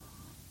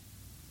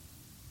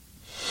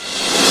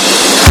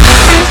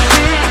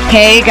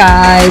Hey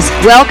guys,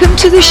 welcome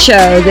to the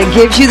show that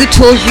gives you the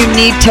tools you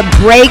need to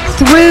break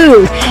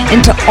through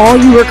into all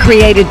you were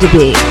created to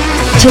be,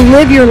 to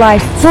live your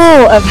life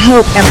full of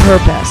hope and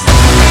purpose.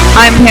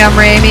 I'm Pam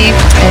Ramey,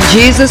 and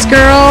Jesus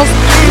girls,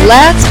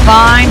 let's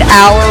find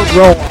our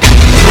role.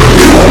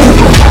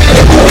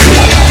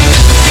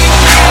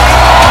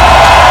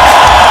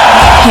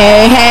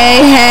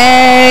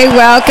 Hey,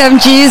 welcome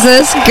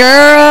Jesus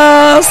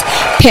girls.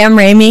 Pam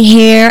Ramey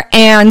here,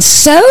 and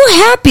so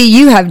happy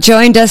you have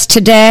joined us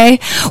today,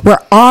 where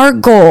our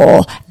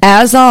goal,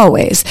 as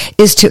always,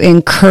 is to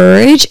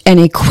encourage and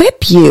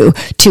equip you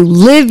to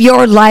live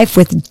your life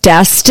with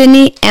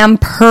destiny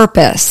and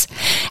purpose.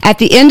 At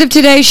the end of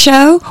today's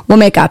show, we'll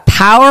make a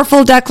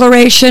powerful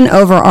declaration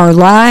over our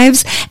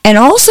lives and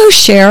also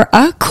share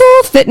a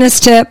cool fitness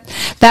tip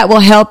that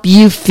will help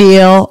you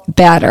feel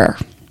better.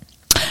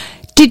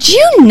 Did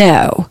you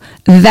know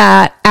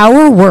that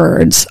our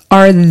words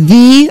are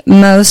the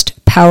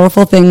most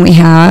powerful thing we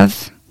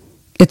have?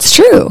 It's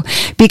true,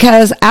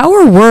 because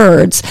our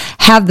words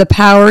have the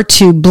power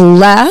to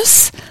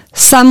bless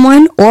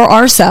someone or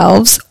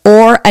ourselves,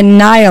 or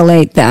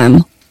annihilate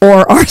them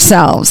or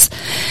ourselves.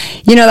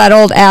 You know that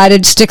old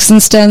adage, sticks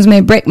and stones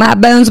may break my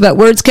bones, but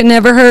words can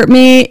never hurt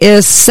me,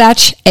 is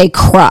such a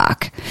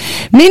crock.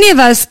 Many of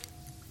us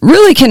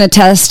really can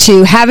attest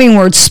to having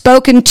words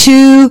spoken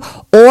to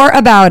or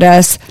about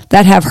us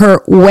that have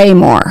hurt way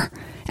more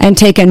and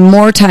taken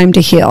more time to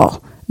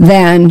heal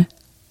than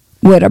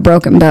would a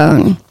broken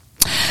bone.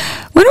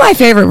 One of my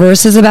favorite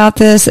verses about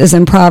this is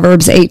in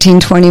Proverbs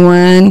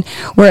 18:21,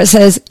 where it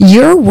says,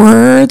 "Your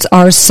words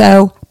are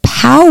so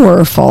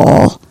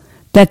powerful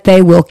that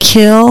they will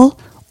kill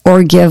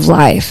or give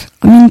life."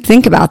 I mean,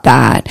 think about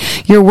that.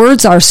 Your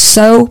words are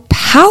so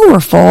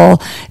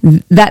powerful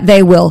that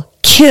they will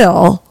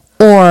kill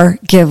or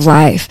give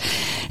life.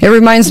 It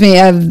reminds me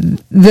of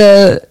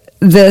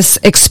this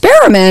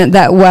experiment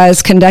that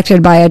was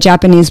conducted by a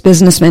Japanese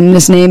businessman, and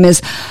his name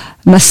is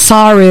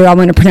Masaru, I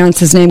want to pronounce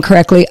his name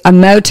correctly,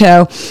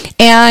 Emoto,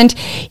 and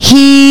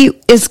he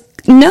is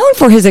known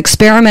for his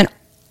experiment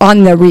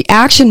on the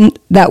reaction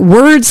that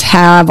words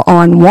have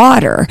on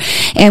water.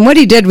 And what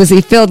he did was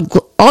he filled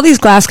all these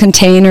glass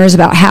containers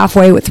about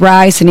halfway with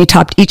rice, and he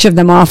topped each of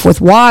them off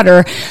with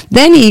water.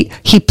 Then he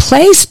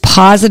placed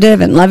positive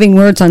and loving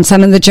words on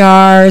some of the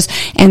jars,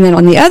 and then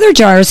on the other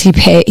jars he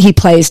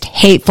placed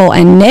hateful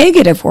and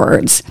negative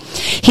words.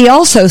 He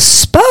also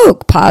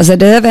spoke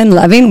positive and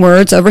loving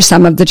words over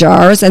some of the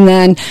jars, and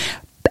then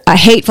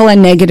hateful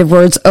and negative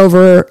words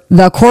over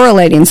the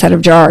correlating set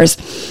of jars.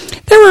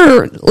 There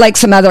were like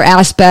some other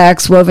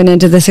aspects woven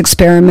into this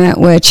experiment,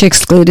 which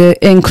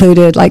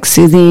included like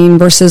soothing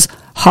versus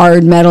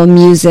hard metal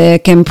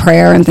music and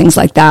prayer and things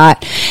like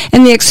that.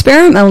 And the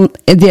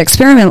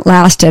experiment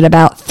lasted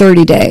about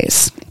 30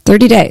 days.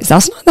 30 days.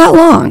 That's not that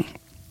long.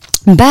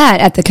 But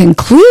at the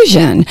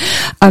conclusion,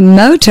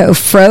 Emoto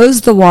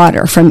froze the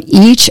water from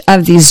each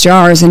of these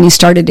jars, and he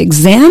started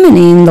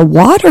examining the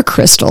water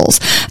crystals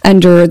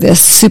under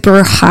this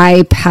super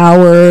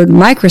high-powered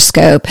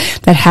microscope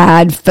that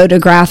had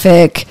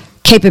photographic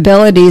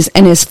capabilities,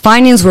 and his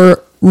findings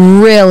were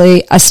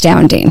really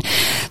astounding.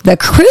 The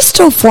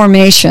crystal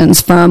formations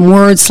from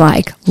words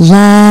like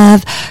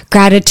love,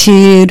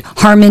 gratitude,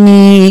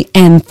 harmony,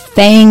 and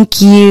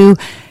thank you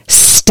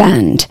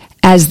stunned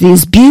as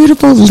these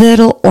beautiful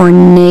little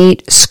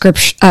ornate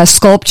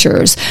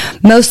sculptures,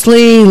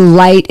 mostly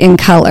light in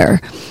color.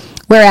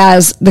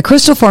 Whereas the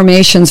crystal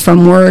formations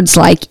from words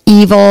like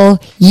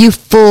evil, you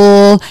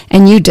fool,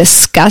 and you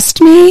disgust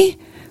me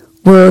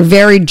were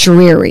very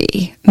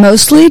dreary,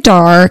 mostly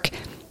dark,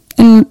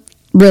 and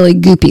really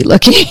goopy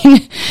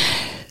looking.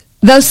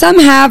 Though some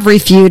have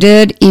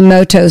refuted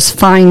Emoto's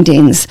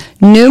findings,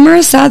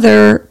 numerous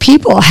other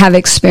people have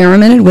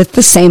experimented with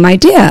the same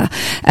idea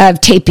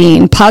of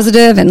taping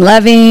positive and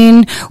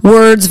loving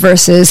words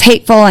versus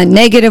hateful and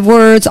negative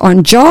words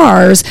on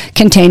jars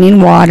containing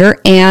water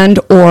and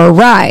or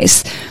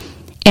rice.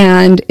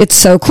 And it's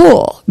so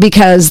cool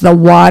because the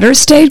water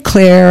stayed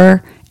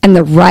clear and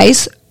the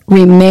rice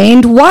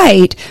remained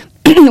white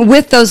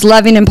with those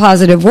loving and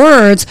positive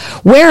words,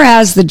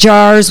 whereas the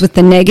jars with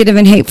the negative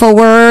and hateful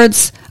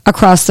words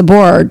across the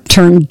board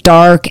turned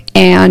dark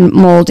and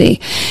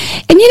moldy.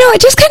 And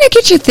it just kind of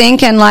gets you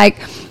thinking, like,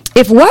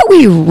 if what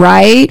we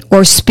write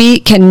or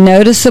speak can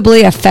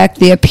noticeably affect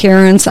the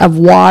appearance of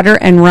water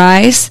and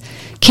rice,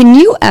 can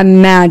you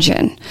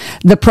imagine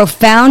the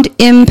profound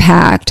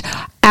impact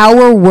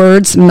our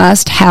words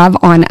must have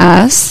on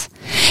us?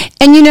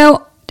 And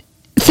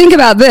think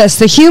about this.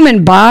 The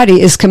human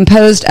body is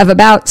composed of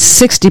about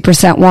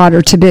 60%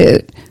 water to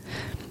boot.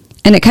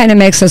 And it kind of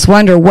makes us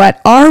wonder,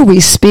 what are we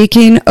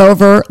speaking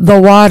over the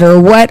water?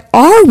 What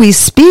are we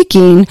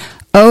speaking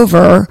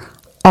over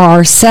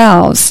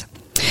ourselves?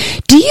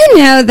 Do you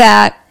know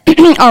that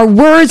our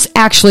words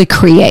actually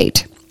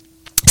create?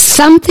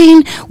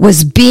 Something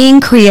was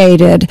being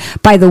created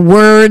by the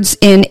words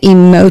in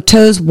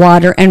Emoto's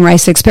water and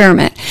rice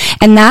experiment.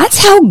 And that's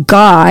how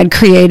God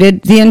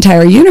created the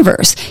entire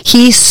universe.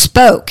 He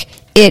spoke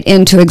it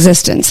into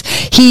existence.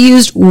 He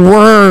used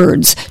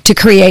words to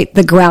create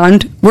the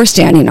ground we're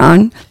standing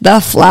on, the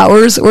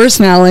flowers we're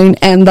smelling,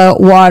 and the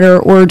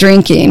water we're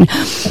drinking.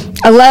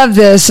 I love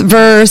this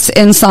verse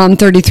in Psalm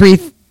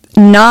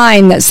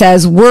 33:9 that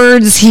says,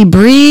 words he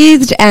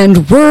breathed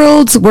and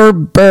worlds were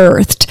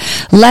birthed.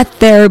 Let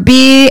there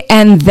be,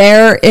 and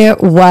there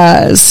it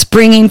was,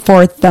 springing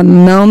forth the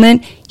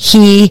moment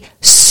he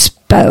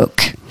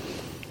spoke.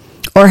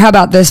 Or how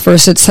about this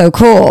verse? It's so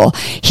cool.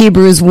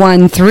 Hebrews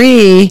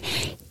 1:3,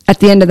 at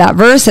the end of that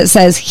verse, it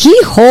says, he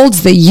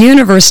holds the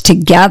universe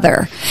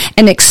together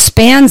and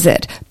expands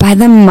it by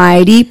the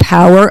mighty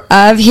power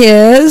of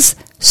his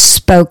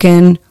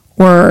spoken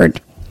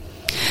word.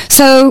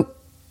 So,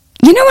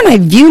 when I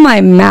view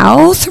my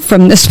mouth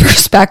from this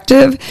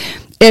perspective,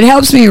 it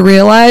helps me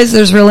realize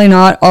there's really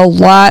not a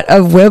lot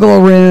of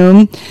wiggle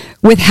room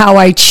with how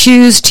I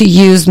choose to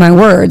use my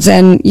words.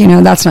 And,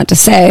 that's not to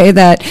say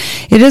that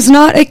it is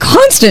not a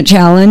constant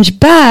challenge,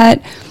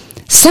 but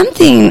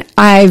something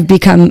I've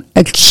become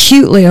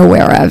acutely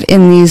aware of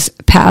in these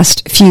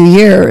past few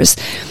years.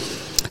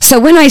 So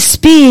when I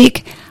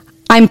speak,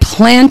 I'm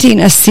planting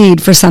a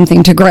seed for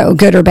something to grow,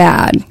 good or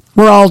bad.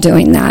 We're all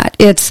doing that.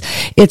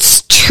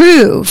 It's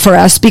true for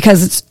us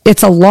because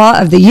it's a law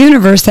of the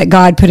universe that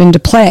God put into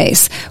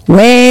place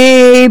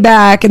way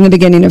back in the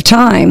beginning of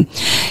time.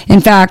 In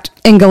fact,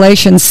 in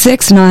Galatians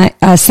 7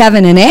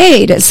 and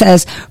 8, it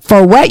says,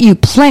 for what you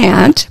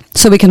plant,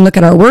 so we can look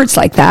at our words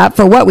like that,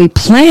 for what we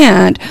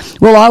plant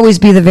will always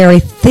be the very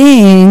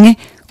thing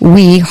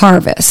we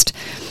harvest.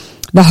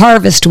 The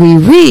harvest we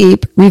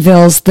reap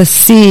reveals the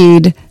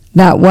seed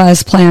that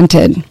was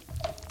planted.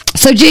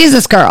 So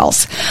Jesus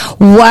girls,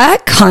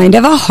 what kind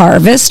of a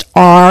harvest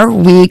are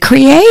we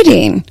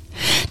creating?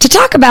 To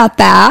talk about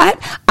that,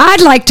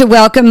 I'd like to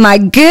welcome my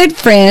good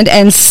friend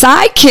and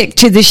sidekick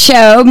to the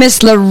show,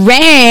 Miss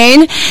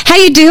Lorraine. How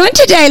you doing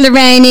today,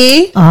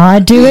 Lorraine?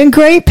 Doing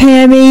great,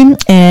 Pammy,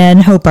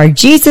 and hope our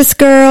Jesus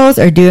girls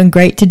are doing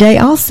great today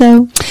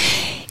also.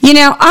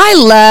 I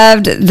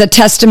loved the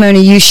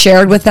testimony you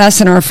shared with us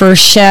in our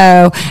first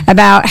show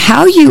about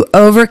how you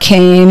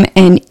overcame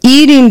an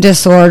eating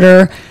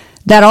disorder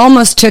that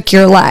almost took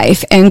your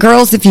life. And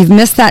girls, if you've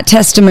missed that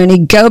testimony,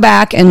 go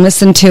back and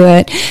listen to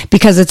it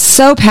because it's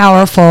so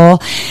powerful.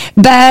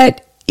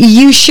 But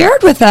you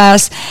shared with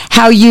us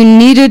how you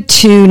needed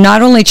to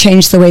not only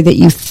change the way that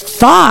you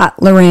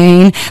thought,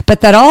 Lorraine, but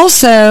that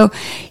also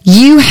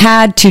you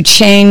had to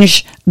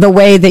change the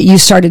way that you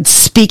started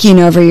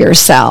speaking over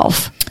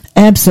yourself.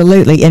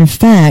 Absolutely. In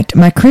fact,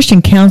 my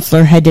Christian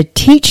counselor had to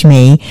teach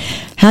me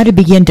how to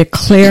begin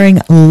declaring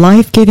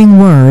life-giving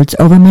words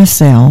over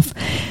myself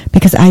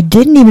because I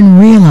didn't even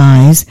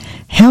realize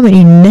how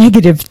many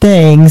negative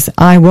things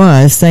I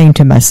was saying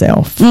to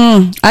myself.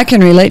 I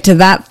can relate to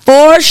that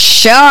for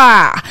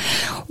sure.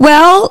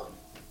 Well,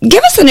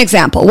 give us an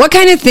example. What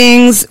kind of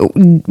things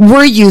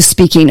were you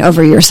speaking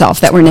over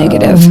yourself that were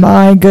negative? Oh,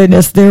 my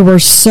goodness. There were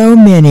so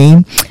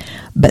many,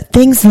 but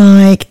things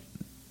like,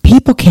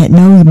 people can't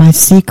know my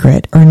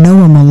secret, or no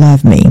one will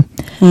love me,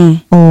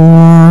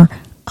 or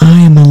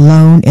I am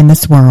alone in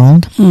this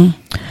world,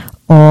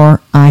 or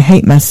I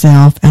hate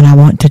myself and I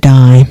want to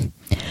die.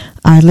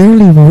 I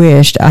literally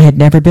wished I had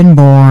never been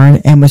born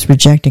and was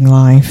rejecting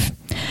life.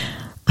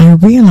 I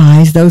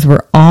realized those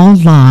were all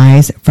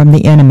lies from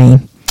the enemy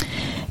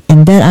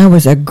and that I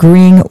was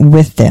agreeing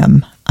with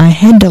them. I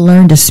had to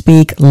learn to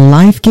speak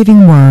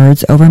life-giving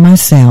words over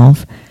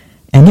myself,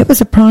 and it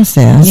was a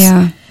process.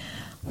 Yeah.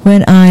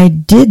 When I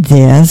did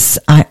this,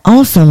 I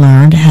also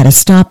learned how to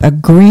stop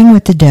agreeing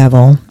with the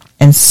devil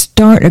and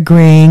start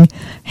agreeing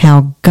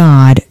how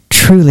God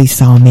truly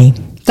saw me.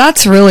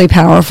 That's really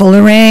powerful,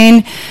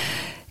 Lorraine.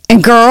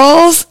 And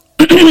girls,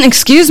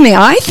 excuse me,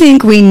 I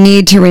think we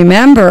need to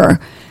remember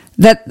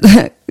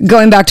that,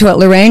 going back to what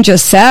Lorraine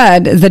just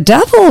said, the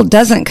devil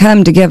doesn't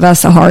come to give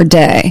us a hard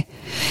day.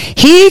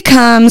 He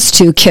comes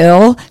to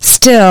kill,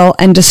 steal,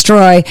 and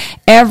destroy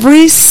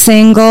every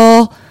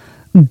single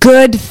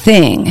good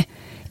thing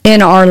in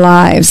our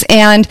lives.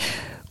 And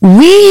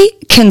we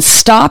can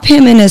stop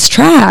him in his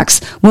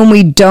tracks when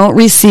we don't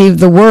receive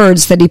the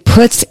words that he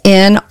puts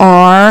in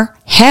our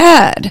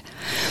head.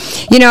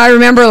 I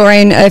remember,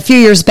 Lorraine, a few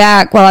years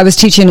back while I was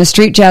teaching a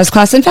street jazz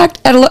class. In fact,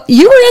 you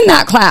were in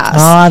that class. Oh,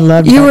 I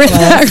love that. You were in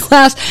that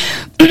class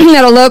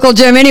at a local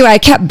gym. Anyway, I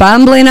kept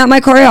bumbling up my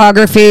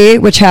choreography,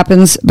 which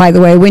happens, by the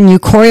way, when you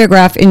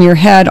choreograph in your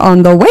head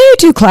on the way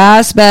to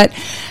class, but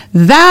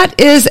that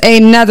is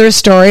another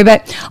story.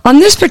 But on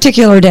this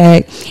particular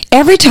day,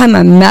 every time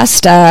I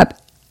messed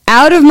up,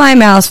 out of my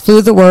mouth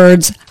flew the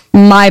words,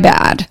 my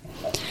bad.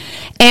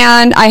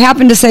 And I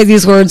happened to say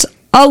these words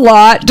a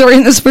lot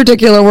during this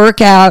particular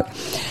workout.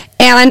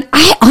 And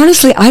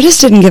I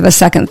just didn't give a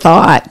second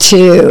thought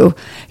to,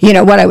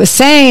 what I was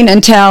saying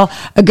until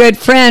a good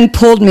friend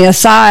pulled me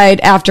aside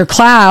after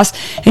class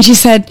and she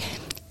said,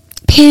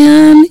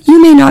 Pam,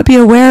 you may not be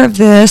aware of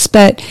this,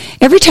 but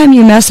every time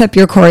you mess up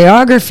your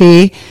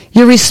choreography,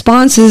 your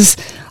response is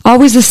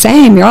always the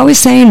same. You're always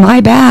saying,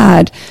 my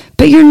bad.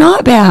 But you're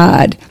not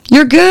bad.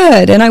 You're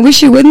good. And I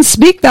wish you wouldn't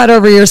speak that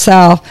over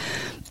yourself.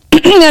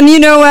 And you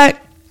know what?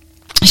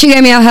 She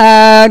gave me a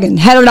hug and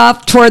headed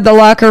off toward the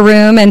locker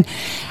room. And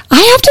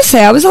I have to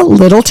say, I was a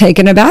little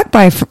taken aback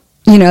by,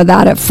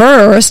 that at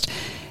first,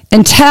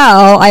 until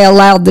I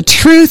allowed the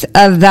truth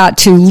of that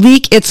to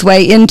leak its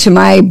way into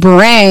my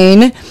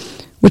brain,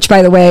 which,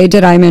 by the way,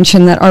 did I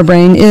mention that our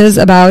brain is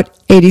about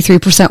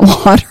 83%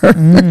 water?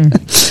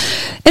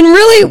 And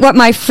really what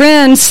my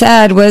friend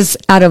said was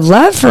out of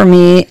love for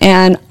me,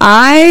 and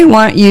I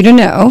want you to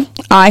know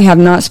I have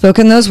not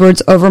spoken those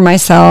words over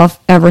myself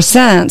ever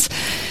since,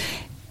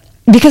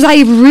 because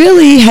I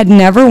really had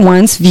never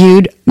once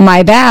viewed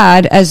my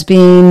bad as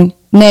being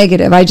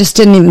negative. I just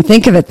didn't even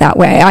think of it that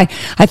way. I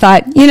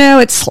thought,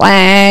 it's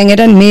slang, it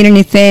doesn't mean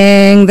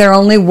anything, they're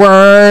only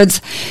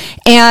words.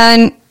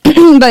 And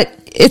but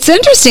it's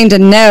interesting to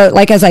note,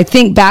 like, as I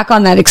think back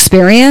on that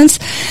experience,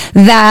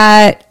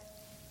 that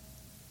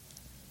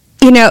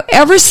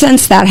ever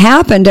since that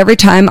happened, every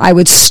time I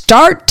would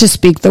start to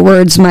speak the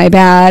words "my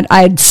bad,"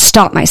 I'd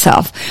stop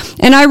myself.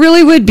 And I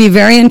really would be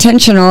very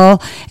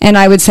intentional, and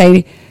I would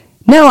say,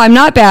 no, I'm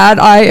not bad,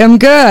 I am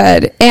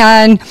good.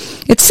 And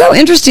it's so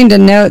interesting to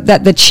note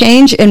that the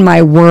change in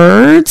my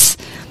words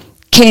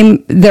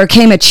came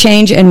a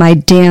change in my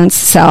dance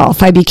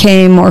self. I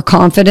became more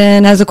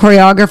confident as a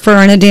choreographer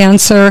and a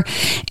dancer.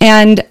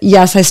 And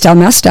yes, I still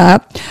messed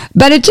up,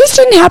 but it just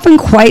didn't happen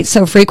quite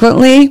so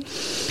frequently.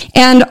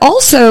 And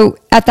also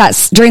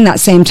during that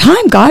same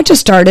time, God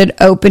just started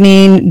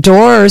opening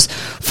doors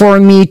for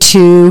me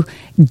to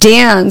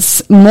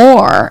dance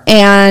more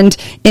and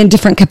in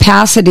different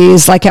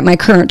capacities. Like at my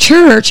current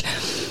church,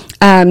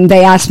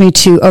 they asked me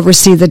to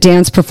oversee the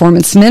dance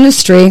performance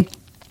ministry.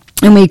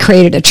 And we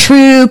created a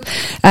troupe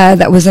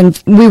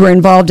we were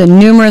involved in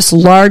numerous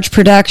large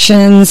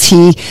productions.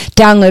 He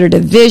downloaded a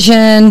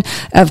vision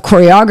of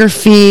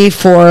choreography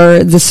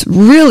for this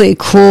really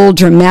cool,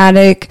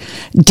 dramatic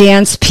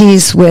dance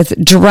piece with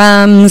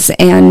drums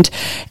and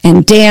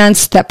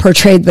dance that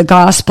portrayed the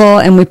gospel.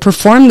 And we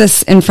performed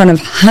this in front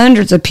of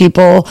hundreds of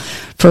people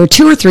for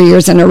 2 or 3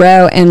 years in a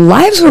row, and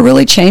lives were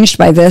really changed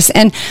by this.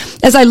 And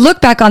as I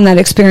look back on that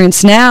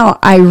experience now,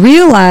 I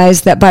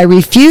realize that by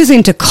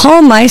refusing to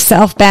call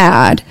myself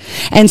bad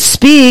and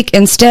speak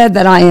instead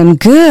that I am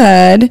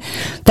good,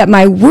 that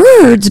my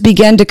words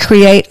began to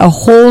create a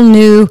whole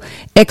new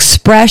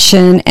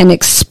expression and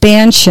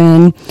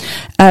expansion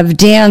of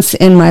dance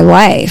in my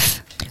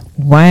life.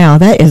 Wow,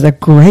 that is a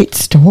great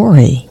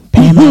story,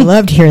 Pam. I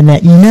loved hearing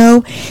that.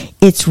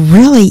 It's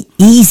really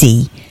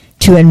easy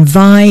to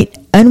invite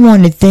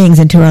unwanted things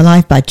into our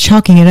life by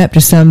chalking it up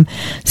to some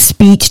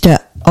speech to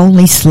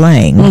only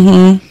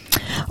slang.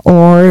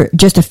 Or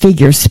just a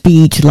figure of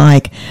speech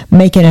like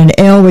making an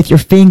L with your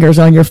fingers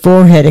on your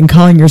forehead and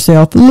calling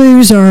yourself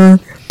loser.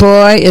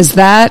 Boy, is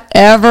that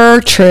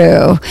ever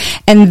true.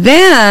 And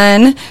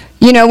then,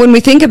 when we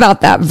think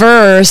about that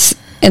verse,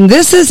 and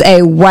this is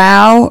a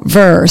wow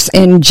verse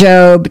in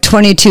Job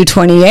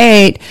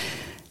 22:28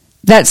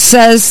 that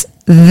says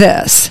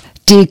this: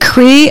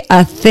 decree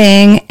a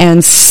thing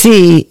and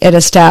see it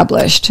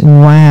established.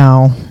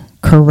 Wow.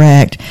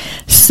 Correct.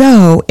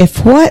 So,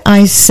 if what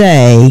I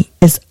say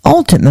is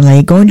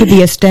ultimately going to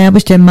be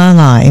established in my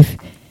life,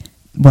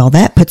 well,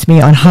 that puts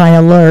me on high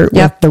alert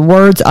with the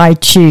words I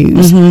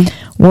choose.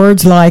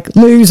 Words like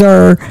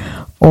loser,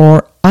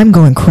 or I'm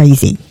going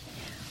crazy,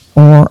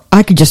 or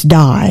I could just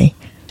die,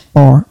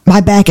 or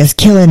my back is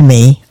killing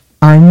me,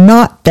 are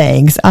not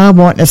things I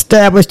want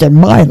established in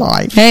my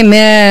life.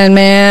 Amen,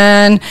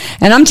 man.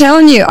 And I'm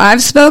telling you,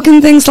 I've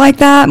spoken things like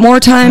that more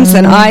times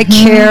than I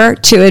care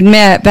to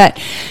admit. But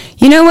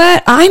you know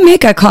what? I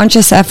make a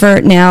conscious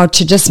effort now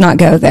to just not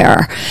go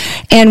there.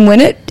 And when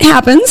it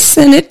happens,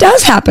 and it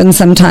does happen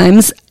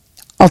sometimes,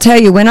 I'll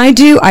tell you, when I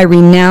do, I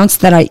renounce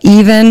that I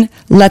even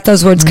let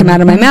those words come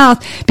out of my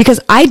mouth, because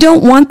I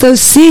don't want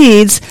those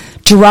seeds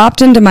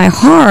dropped into my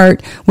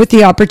heart with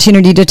the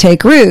opportunity to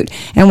take root.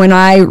 And when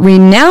I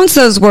renounce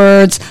those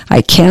words,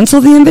 I cancel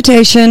the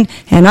invitation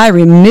and I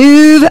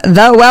remove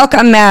the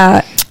welcome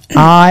mat.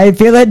 I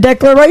feel a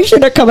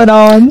declaration coming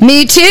on.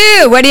 Me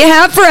too. What do you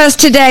have for us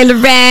today,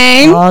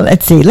 Lorraine?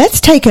 Let's see. Let's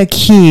take a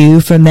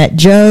cue from that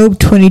Job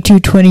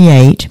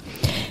 22:28,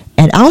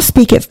 and I'll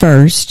speak it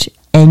first,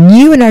 and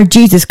you and our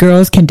Jesus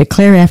girls can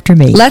declare after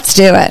me. Let's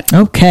do it.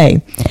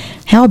 Okay.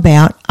 How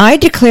about, I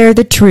declare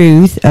the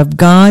truth of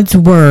God's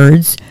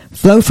words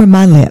flow from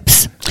my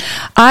lips.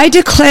 I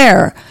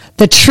declare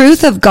the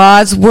truth of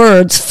God's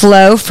words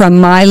flow from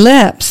my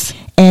lips.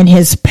 And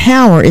his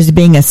power is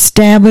being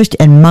established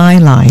in my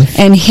life.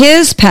 And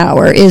his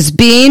power is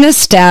being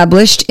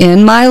established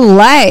in my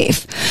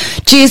life.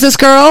 Jesus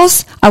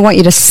girls, I want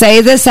you to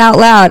say this out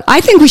loud.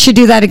 I think we should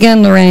do that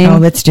again, Lorraine. Oh,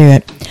 let's do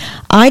it.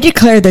 I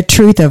declare the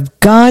truth of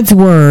God's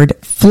word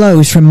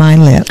flows from my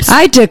lips.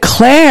 I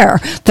declare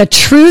the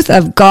truth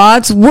of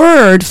God's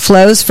word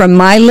flows from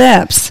my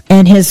lips.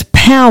 And his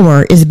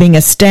power is being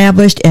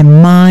established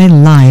in my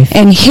life.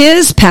 And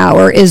his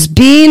power is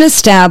being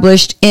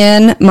established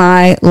in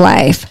my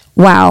life.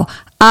 Wow.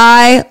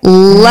 I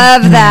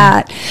love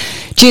that.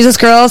 Jesus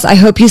girls, I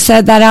hope you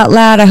said that out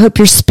loud. I hope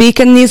you're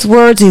speaking these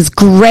words, these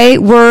great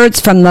words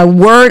from the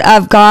Word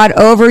of God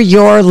over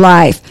your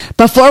life.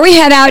 Before we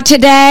head out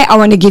today, I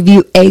want to give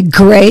you a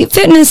great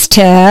fitness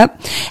tip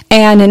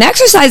and an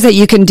exercise that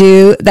you can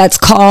do that's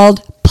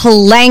called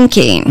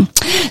planking.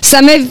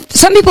 Some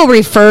people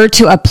refer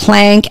to a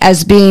plank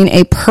as being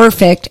a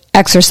perfect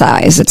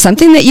exercise. It's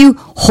something that you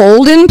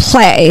hold in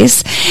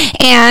place,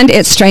 and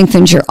it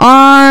strengthens your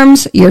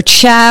arms, your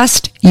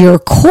chest, your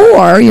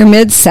core, your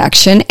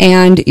midsection,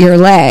 and your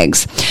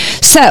legs.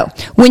 So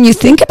when you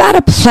think about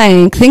a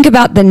plank, think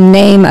about the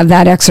name of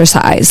that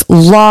exercise,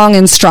 long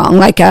and strong,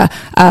 like a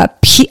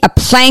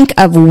plank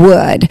of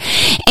wood.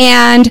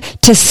 And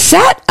to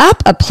set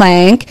up a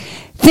plank,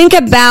 think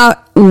about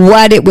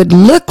what it would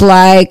look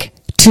like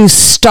to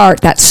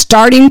start, that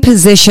starting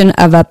position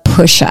of a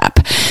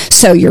push-up.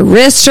 So your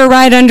wrists are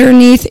right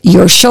underneath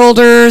your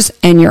shoulders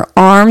and your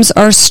arms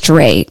are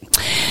straight.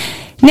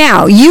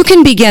 Now, you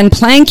can begin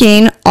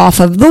planking off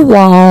of the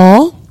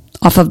wall,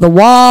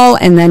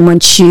 and then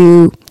once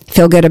you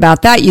feel good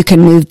about that, you can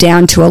move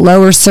down to a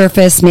lower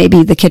surface,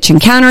 maybe the kitchen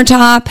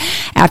countertop.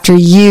 After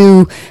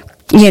you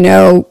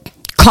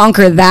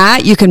conquer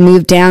that, you can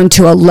move down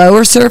to a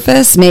lower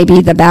surface, maybe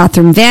the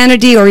bathroom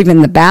vanity or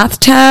even the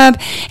bathtub, and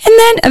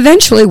then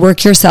eventually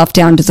work yourself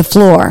down to the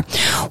floor.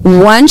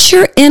 Once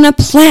you're in a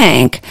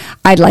plank,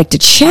 I'd like to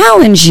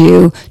challenge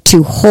you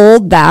to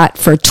hold that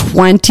for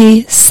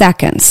 20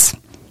 seconds.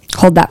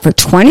 Hold that for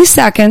 20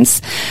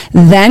 seconds,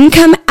 then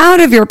come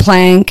out of your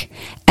plank,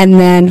 and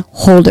then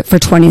hold it for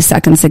 20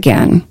 seconds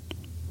again.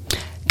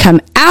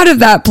 Come out of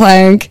that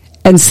plank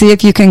and see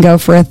if you can go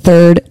for a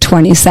third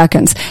 20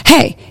 seconds.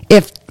 Hey,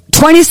 if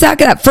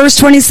that first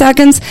 20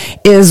 seconds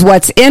is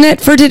what's in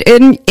it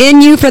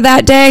in you for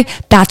that day,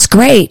 that's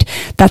great.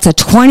 That's a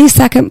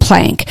 20-second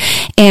plank,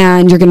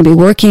 and you're going to be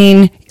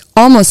working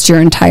almost your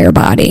entire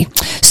body.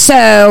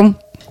 So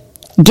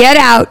get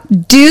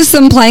out, do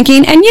some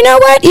planking, and you know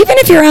what? Even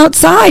if you're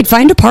outside,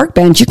 find a park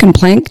bench. You can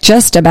plank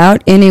just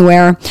about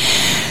anywhere.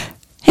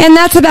 And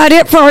that's about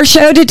it for our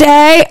show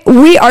today.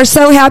 We are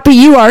so happy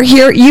you are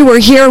here. You were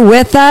here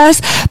with us.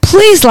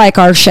 Please like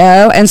our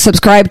show and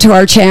subscribe to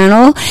our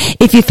channel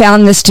if you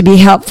found this to be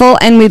helpful.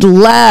 And we'd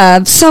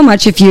love so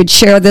much if you'd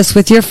share this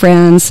with your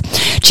friends.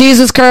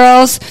 Jesus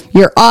girls,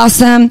 you're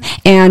awesome.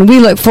 And we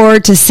look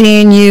forward to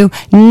seeing you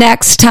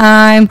next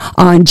time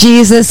on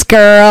Jesus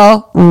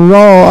Girl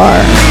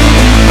Roar.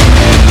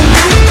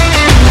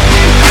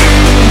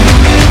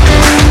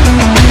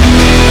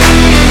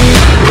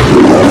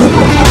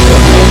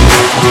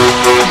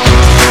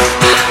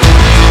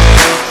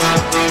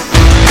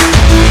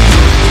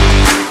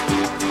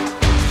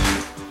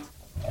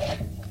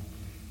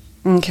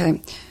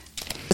 Okay.